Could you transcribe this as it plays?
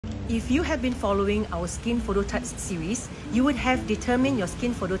If you have been following our skin phototypes series, you would have determined your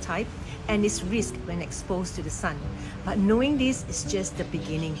skin phototype and its risk when exposed to the sun. But knowing this is just the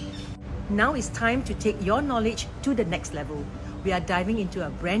beginning. Now it's time to take your knowledge to the next level. We are diving into a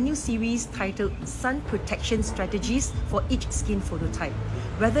brand new series titled Sun Protection Strategies for Each Skin Phototype.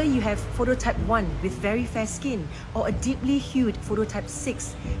 Whether you have phototype 1 with very fair skin or a deeply hued phototype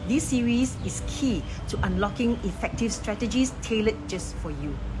 6, this series is key to unlocking effective strategies tailored just for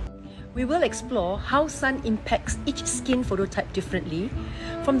you. We will explore how sun impacts each skin phototype differently,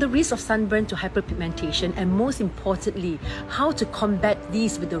 from the risk of sunburn to hyperpigmentation, and most importantly, how to combat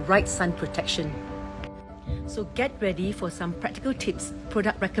these with the right sun protection. So get ready for some practical tips,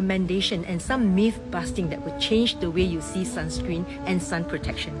 product recommendation, and some myth busting that will change the way you see sunscreen and sun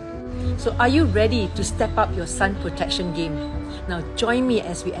protection. So are you ready to step up your sun protection game? Now join me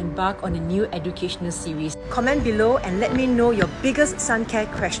as we embark on a new educational series. Comment below and let me know your biggest sun care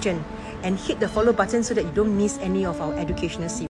question, and hit the follow button so that you don't miss any of our educational series.